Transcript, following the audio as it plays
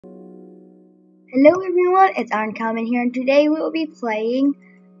Hello everyone, it's Aaron Kalman here, and today we will be playing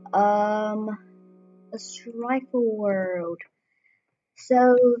a Surival world.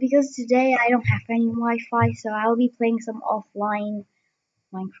 So because today I don't have any Wi-Fi, so I'll be playing some offline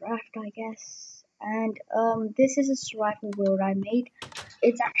Minecraft, I guess. And this is a Surival world I made.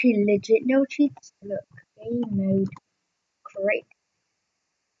 It's actually legit, no cheats. Look, game mode, great.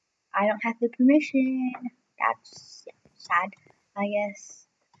 I don't have the permission. That's sad, I guess.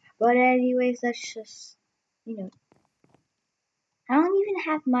 But anyways, that's just I don't even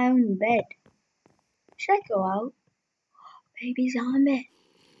have my own bed. Should I go out? Baby zombie.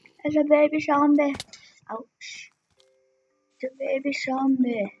 There's a baby zombie. Ouch. It's a baby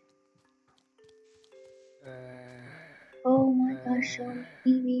zombie. Oh my gosh, zombie,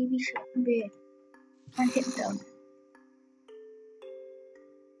 baby zombie. Can't hit them.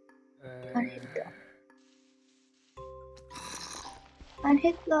 Can't hit them. Can't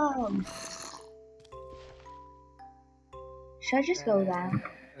hit them. Should I just go down,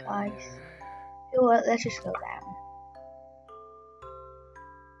 guys? You know what? Let's just go down.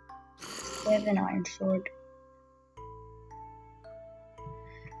 We have an iron sword.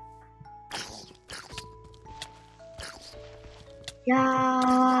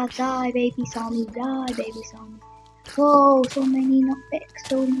 Yeah, die baby zombie, die baby zombie. Whoa, so many knockbacks,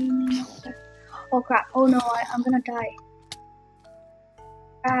 so many knockbacks. Oh crap, oh no, I'm gonna die.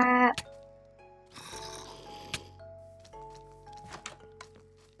 Crap.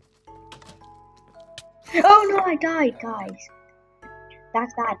 Oh no, I died, guys.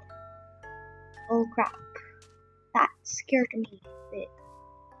 That's bad. Oh crap. That scared me a bit.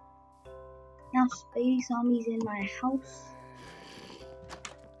 Now baby zombies in my house.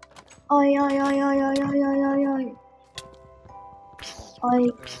 Oi, oi, oi, oi, oi, oi, oi, oi, oi. Oi,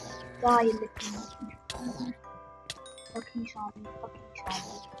 die, little fucking zombie, fucking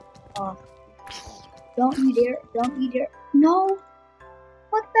zombie. Oh, don't you dare. No!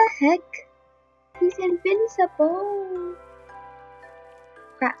 What the heck? He's invincible!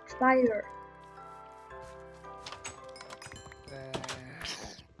 Crap, spider.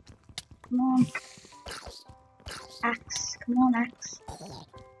 Come on. Axe, come on, axe.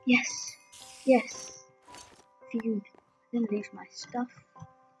 Yes, yes. Phew, didn't lose my stuff.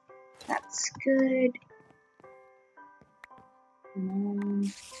 That's good. Come on.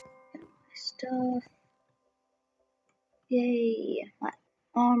 Get my stuff. Yay, my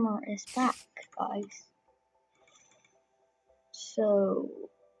armor is back, guys. So,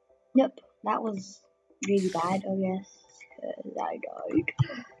 yep, that was really bad, I guess, because I died.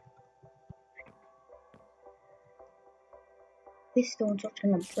 This stone's not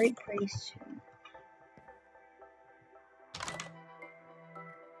gonna break pretty soon.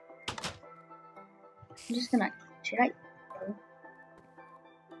 I'm just gonna, should I go?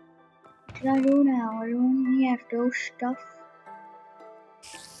 Should I go now? I don't have those stuff.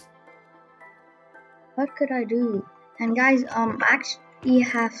 What could I do? And guys, actually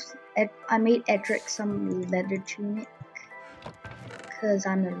I made Edric some leather tunic. Cause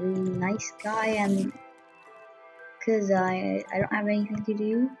I'm a really nice guy and cause I don't have anything to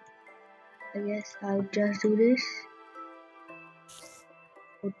do. I guess I'll just do this.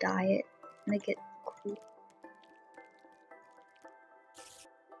 Or dye it. Make it cool.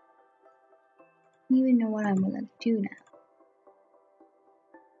 I don't even know what I'm gonna do now.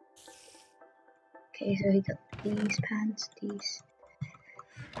 Okay, so he got these pants, these.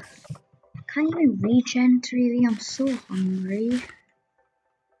 Can't even regen really, I'm so hungry.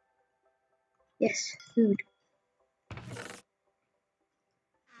 Yes, food.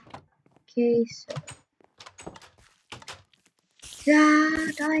 Okay, so.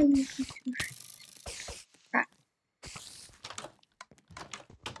 Yeah, die. Crap.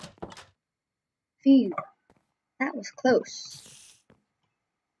 Phew. That was close.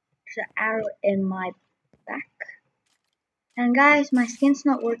 There's an arrow in my back. And guys, my skin's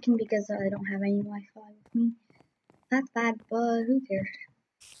not working because I don't have any Wi-Fi with me. That's bad, but who cares?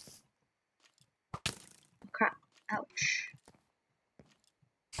 Oh, crap. Ouch.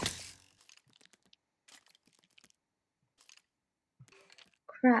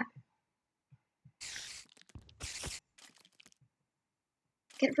 Crap.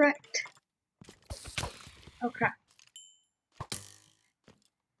 Get wrecked. Oh crap.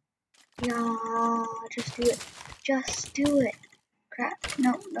 Yeah, just do it. Just do it. Crap.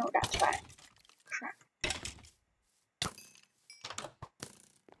 No, that's bad. Crap.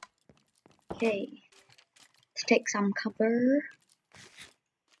 Okay. Let's take some cover.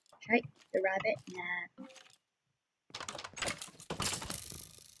 Right? The rabbit. Nah.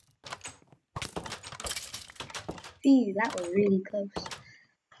 Phew, that was really close.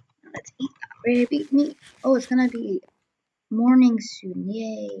 Now let's eat that. Beat me. Oh, it's gonna be morning soon.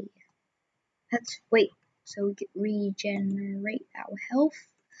 Yay. Let's wait. So we can regenerate our health.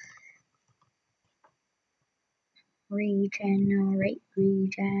 Regenerate.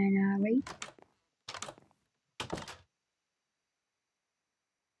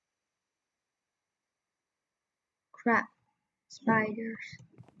 Crap. Spiders.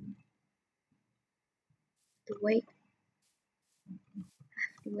 The wait.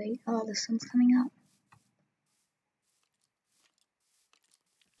 Oh, the sun's coming up.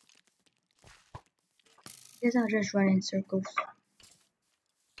 Guess I'll just run in circles.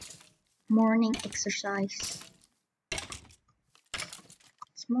 Morning exercise.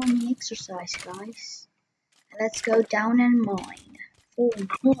 It's morning exercise, guys. Let's go down and mine for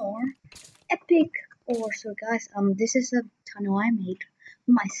more epic ore. So guys, this is a tunnel I made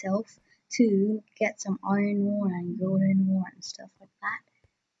for myself to get some iron ore and golden ore and stuff like that.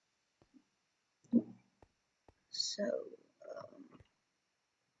 So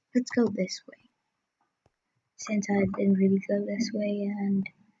let's go this way, since I didn't really go this way, and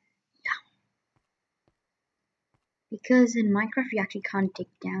yeah, because in Minecraft you actually can't dig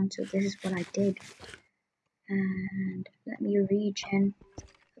down, so this is what I did. And let me regen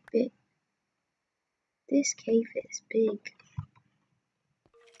a bit. This cave is big.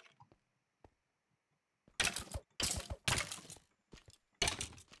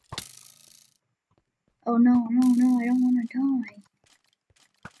 Oh no, I don't want to die.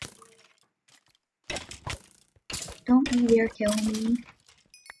 Don't you dare kill me.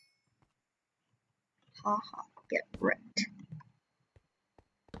 Haha, get wrecked.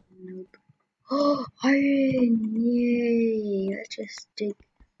 Nope. Oh, iron! Yay! Let's just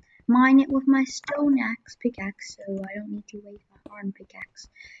mine it with my stone pickaxe, so I don't need to waste my iron pickaxe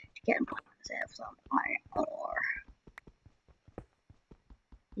to get myself some iron ore.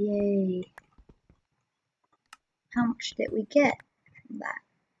 Yay! How much did we get from that?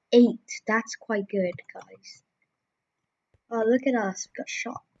 8. That's quite good, guys. Oh, look at us. We got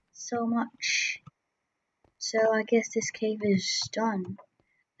shot so much. So I guess this cave is done.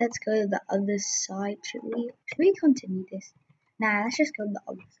 Let's go to the other side. Should we continue this? Nah, let's just go to the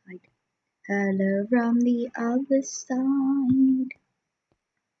other side. Hello from the other side.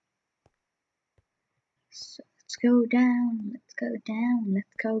 So let's go down. Let's go down.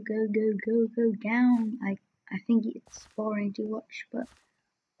 Let's go down. I think it's boring to watch, but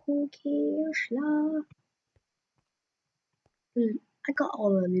who cares lah? I got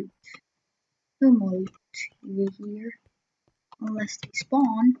all the loot. No more loot over here. Unless they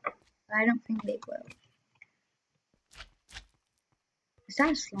spawn. But I don't think they will. Is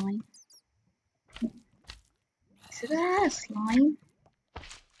that a slime? Is that a slime?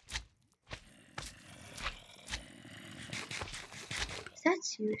 Is that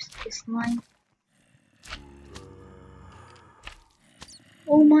seriously a slime?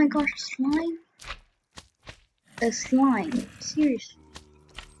 Oh my gosh, slime? A slime? Seriously?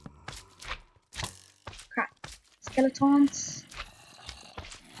 Crap. Skeletons?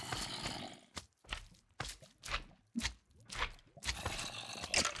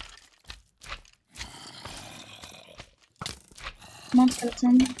 Come on,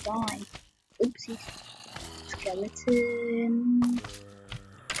 skeleton, die. Oopsies. Skeleton.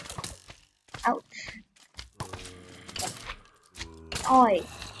 Ouch. Die.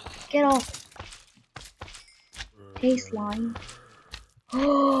 Get off. Hey, slime.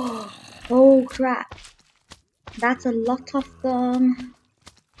 Oh crap. That's a lot of them.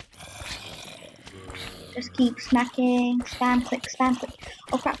 Just keep smacking. Spam click, spam click.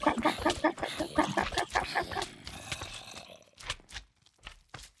 Oh crap.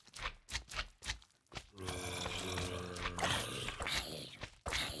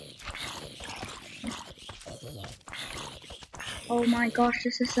 Oh my gosh,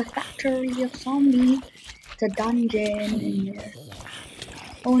 this is a factory of zombies. It's a dungeon in there.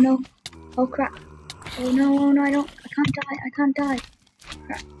 Oh no. Oh crap. Oh no, I can't die.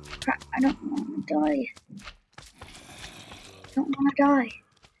 Crap, I don't wanna die.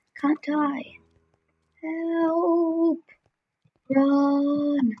 Can't die. Help!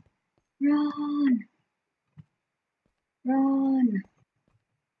 Run!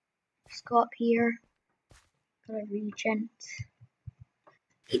 Let's go up here. Gotta regen.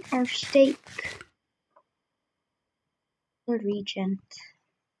 Eat our steak. Gotta regen.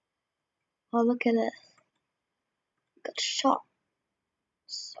 Oh, look at this. Got shot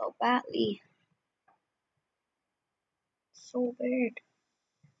so badly. So bad.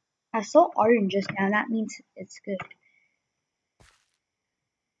 I saw orange just now. That means it's good.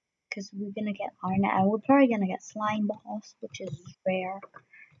 Because we're gonna get iron and we're probably gonna get slime balls, which is rare.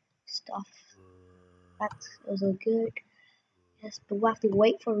 stuff. That's also good. Yes, but we have to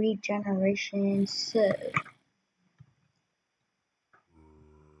wait for regeneration. So,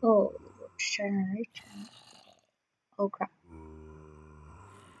 oh, regeneration. Oh crap!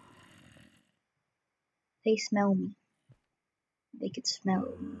 They smell me. They could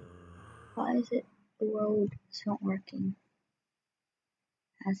smell me. Why is it the world is not working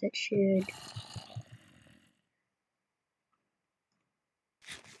as it should?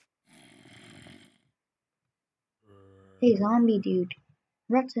 Hey, zombie dude,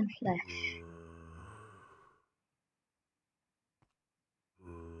 rotten flesh.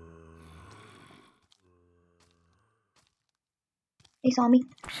 Hey, zombie.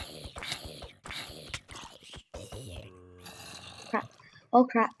 Crap. Oh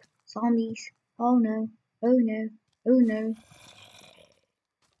crap. Zombies. Oh no. Oh no. Oh no.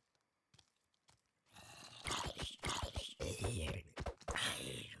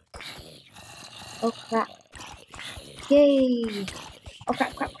 Oh crap. Yay. Oh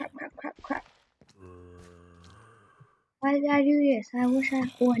crap, crap, crap, crap, crap, crap. Why did I do this? I wish I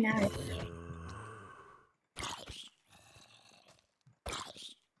had an arrow.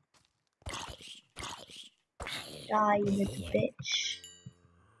 Die, you little bitch.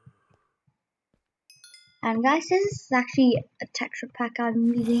 And guys, this is actually a texture pack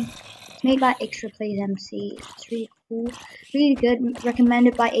I'm using. It's made by Extra Plays MC. It's really cool, really good.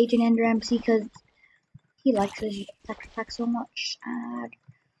 Recommended by Agent Ender MC because he likes his texture pack so much. And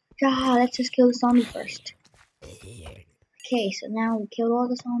let's just kill the zombie first. Okay, so now we killed all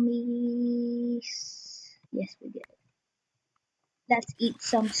the zombies. Yes, we did. Let's eat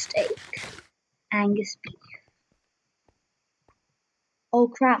some steak. Angus beef. Oh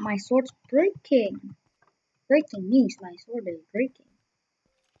crap, my sword's breaking. Breaking news, my sword is breaking.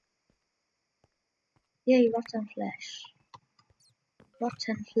 Yay, rotten flesh.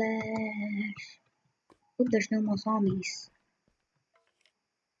 Rotten flesh. Hope there's no more zombies.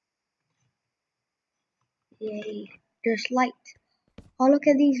 Yay, there's light. Oh, look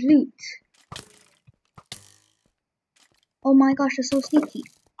at these loot. Oh my gosh, they're so sneaky.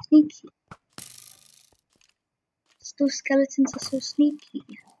 Sneaky. Those skeletons are so sneaky.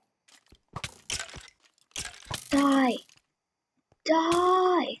 Die.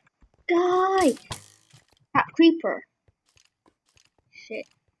 Die. Die. Crap, creeper. Shit.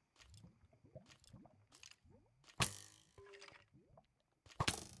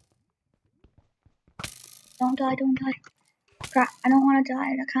 Don't die, don't die. Crap, I don't want to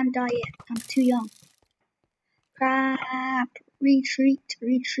die. I can't die yet. I'm too young. Crap. Retreat,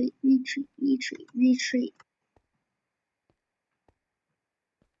 retreat, retreat, retreat, retreat.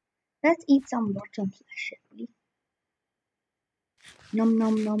 Let's eat some rotten flesh, shall we? Nom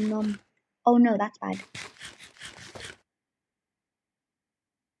nom nom nom. Oh no, that's bad.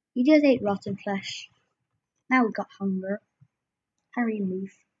 You just ate rotten flesh. Now we got hunger. Can't really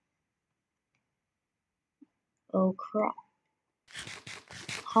move. Oh crap.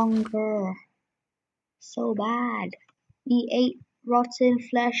 Hunger. So bad. We ate rotten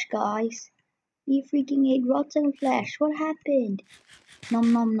flesh, guys. We freaking ate rotten flesh. What happened?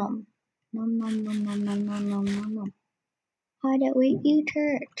 Nom nom nom. Nom nom nom nom nom nom nom nom nom. Why did we eat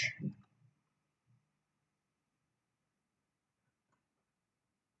it?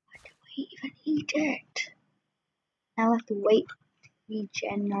 Why did we even eat it? Now I have to wait to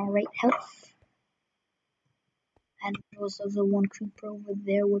regenerate health. And there was also one creeper over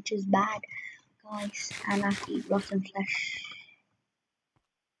there, which is bad, guys. And I have to eat rotten flesh.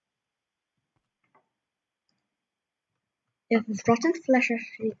 If rotten flesh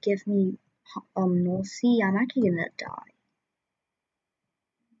actually gives me nausea, I'm actually gonna die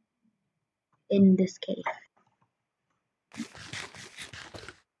in this cave.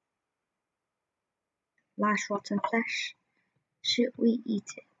 Last rotten flesh. Should we eat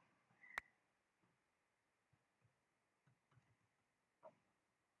it?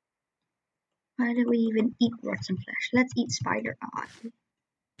 Why did we even eat rotten flesh? Let's eat spider eye.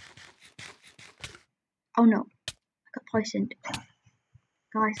 Oh no, I got poisoned.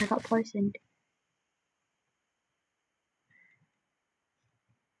 Guys, I got poisoned.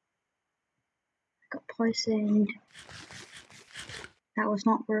 I got poisoned. That was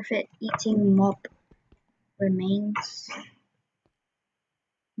not worth it. Eating mob remains.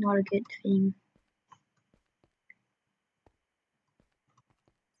 Not a good thing.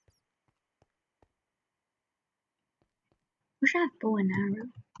 Wish I had bow and arrow.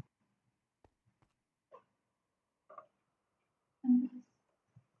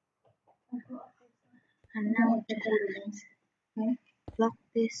 And now just block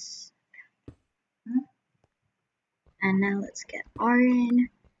this. And now let's get iron.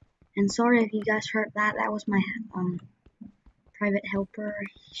 And sorry if you guys heard that. That was my private helper.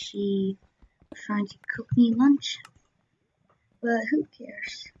 She was trying to cook me lunch. But who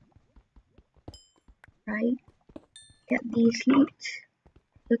cares? Right? Get these loot.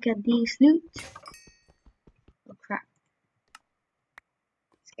 Look at these loot. Oh crap.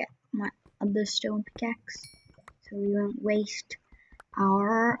 Let's get my other stone pickaxe so we won't waste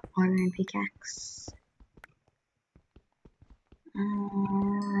our iron pickaxe.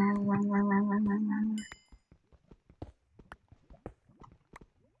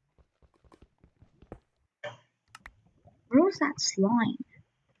 Where was that slime?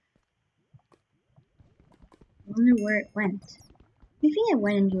 I wonder where it went. I think it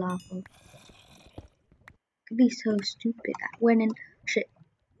went in lava. Could be so stupid. That went in shit.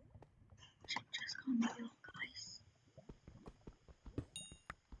 Shit just got me, guys.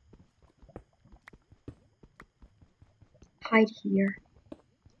 Hide here.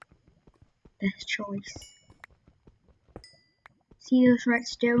 Best choice. See those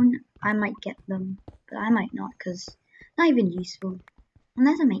redstone? I might get them, but I might not, cause not even useful.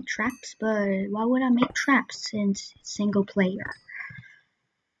 Unless I make traps, but why would I make traps since it's single player?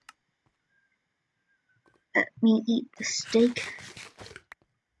 Let me eat the steak.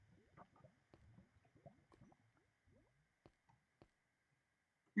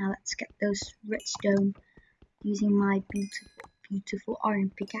 Now let's get those redstone using my beautiful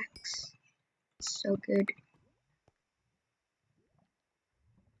iron pickaxe. It's so good.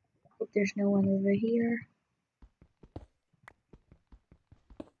 Hope there's no one over here.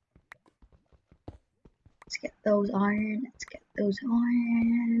 Let's get those iron. Let's get those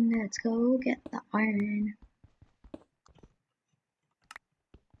iron. Let's go get the iron.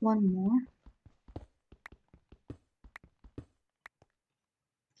 One more.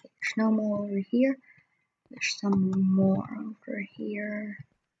 Okay, there's no more over here. There's some more over here.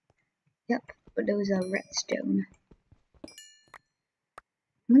 Yep, but those are redstone.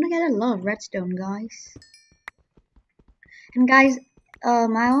 I'm gonna get a lot of redstone, guys. And guys, I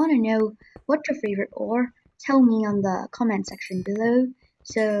wanna know what's your favorite ore. Tell me on the comment section below.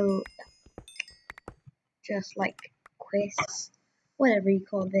 So, just like quiz, whatever you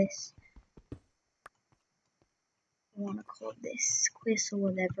call this. You wanna call this quiz or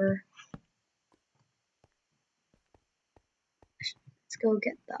whatever. Let's go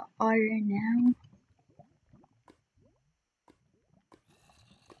get the iron now.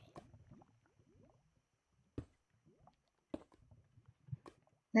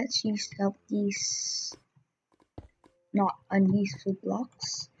 Let's use up these not unuseful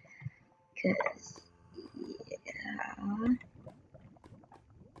blocks, because yeah,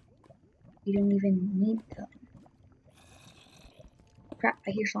 we don't even need them. Crap,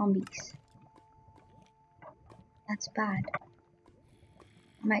 I hear zombies. That's bad.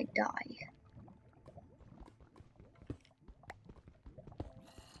 I might die.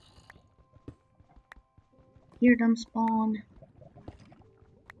 Hear them spawn.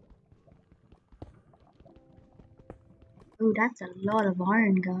 Oh, that's a lot of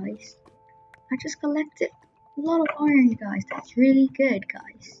iron, guys. I just collected a lot of iron, guys. That's really good,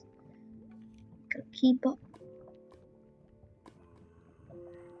 guys. Gotta keep up.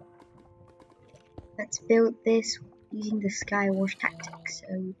 Let's build this using the Skywars tactic so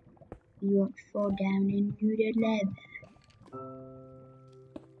you won't fall down into the lava.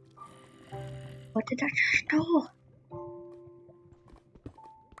 What did I just do?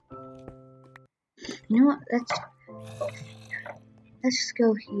 You know what? Let's just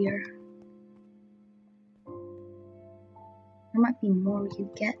go here. There might be more we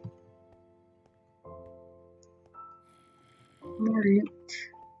could get. More loot.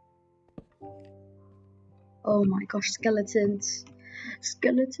 Oh my gosh, skeletons.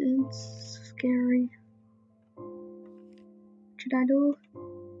 Skeletons. Scary. What should I do?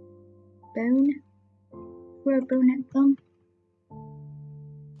 Bone? Throw a bone at them?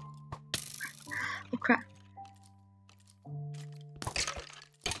 Oh crap.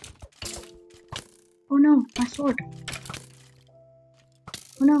 Oh no, my sword.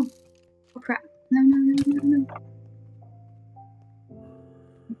 Oh no. Oh crap. No, no, no, no, no.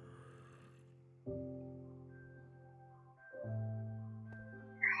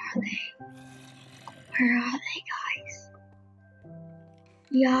 Where are they? Where are they, guys?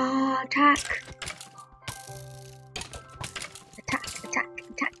 Yeah, attack. Attack, attack,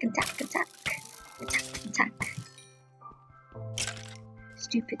 attack, attack, attack. Attack, attack.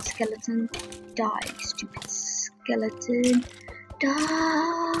 Stupid skeleton. Die, stupid skeleton.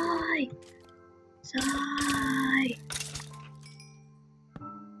 Die! Die!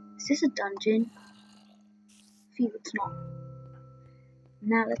 Is this a dungeon? Phew, it's not.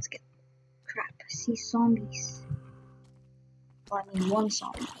 Now let's get Crap, I see zombies. Well, I mean one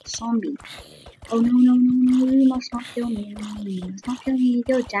zombie. Oh no no no no, you must not kill me. You must not kill me.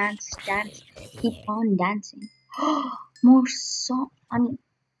 Go dance, dance. Keep on dancing. More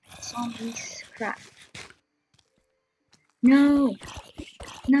zombies. Crap. No,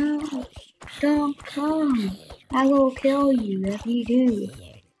 no, don't come. I will kill you if you do.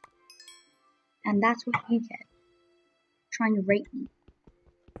 And that's what you get. Trying to rape me.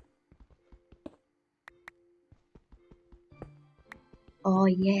 Oh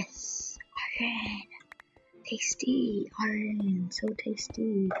yes, iron. Tasty, iron, so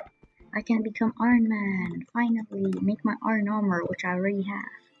tasty. I can become Iron Man and finally make my iron armor, which I already have.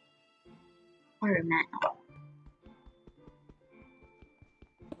 Iron Man.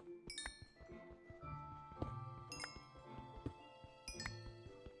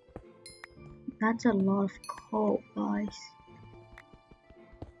 That's a lot of coal, guys.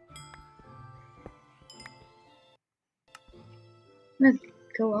 I'm gonna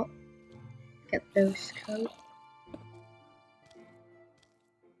go up, get those coal.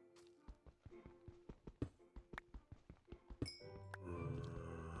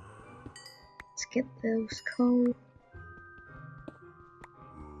 Let's get those coal.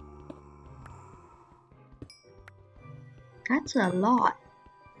 That's a lot.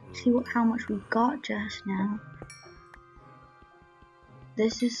 See how much we got just now.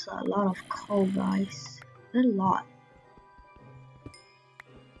 This is a lot of coal, guys. A lot.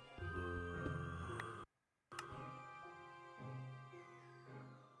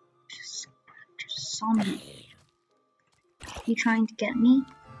 Just zombie. You trying to get me?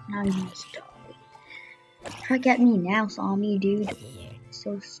 Now you must die. Try to get me now, zombie dude.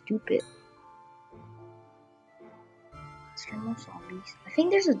 So stupid. Let's try more zombies. I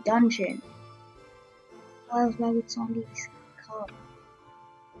think there's a dungeon. Why would zombies come?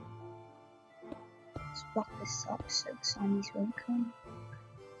 Let's block this up so the zombies won't come.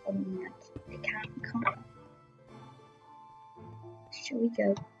 I mean, they can't come. Shall we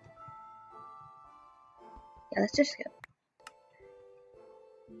go? Yeah, let's just go.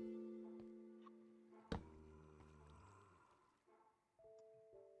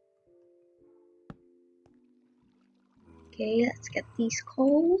 Okay, let's get these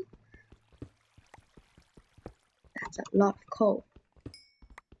coal. That's a lot of coal.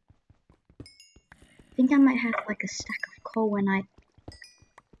 I think I might have like a stack of coal when I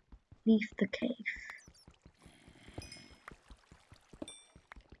leave the cave.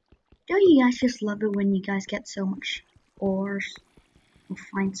 Don't you guys just love it when you guys get so much ores or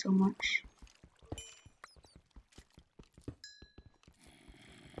find so much?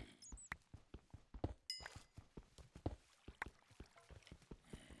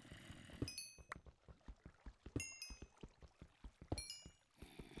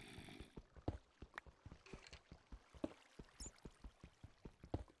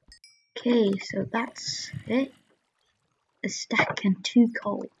 Okay, so that's it. A stack and 2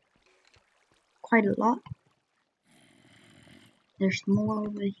 coal. Quite a lot. There's more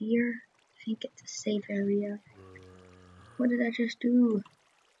over here. I think it's a safe area. What did I just do?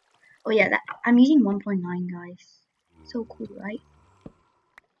 Oh yeah, I'm using 1.9, guys. So cool, right?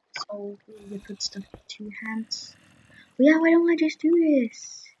 So cool, you put stuff with 2 hands. Oh yeah, why don't I just do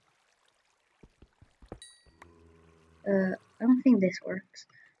this? I don't think this works.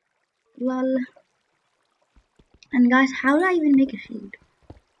 Lol. And guys, how do I even make a shield?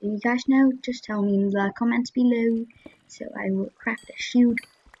 If you guys know, just tell me in the comments below, so I will craft a shield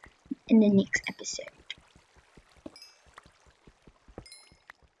in the next episode.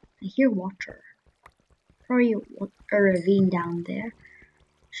 I hear water. Probably a ravine down there.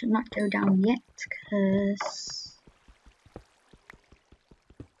 Should not go down yet, cause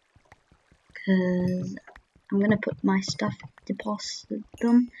I'm gonna put my stuff, deposit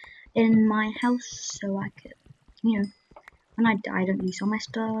them in my house, so I could, you know, when I die, I don't use all my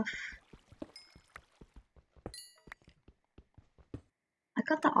stuff. I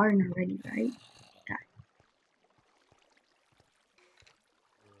got the iron already, right? Yeah.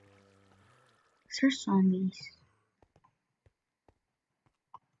 There's zombies.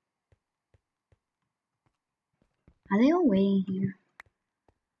 Are they all waiting here?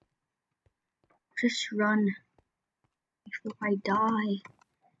 Just run before I die,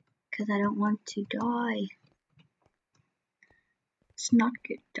 because I don't want to die. It's not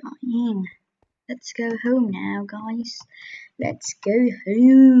good dying. Let's go home now, guys. Let's go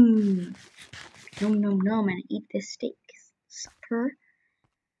home. Nom nom nom, and eat this steak. Supper.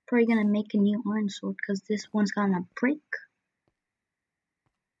 Probably gonna make a new iron sword because this one's gonna break.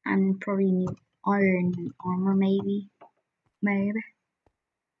 And probably new iron armor, maybe.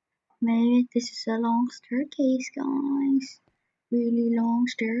 Maybe this is a long staircase, guys. Really long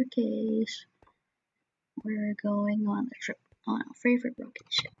staircase. We're going on a trip on our favorite rocket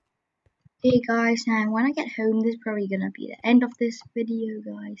ship. Hey guys, and when I get home, this is probably gonna be the end of this video,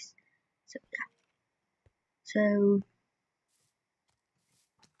 guys. So yeah. So,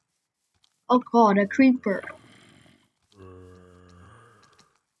 oh god, a creeper.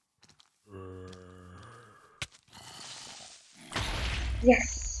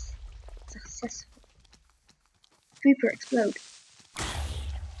 Yes, successful. Creeper explode.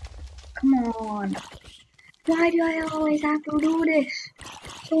 Come on. Why do I always have to do this?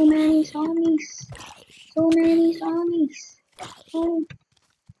 So many zombies. So many zombies. Oh.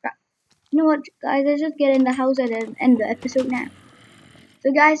 You know what, guys? Let's just get in the house and end the episode now.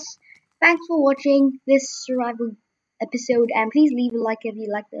 So, guys, thanks for watching this survival episode, and please leave a like if you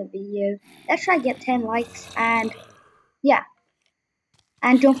liked the video. Let's try to get 10 likes, and yeah,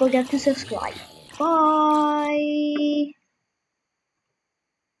 and don't forget to subscribe. Bye.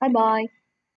 Bye bye.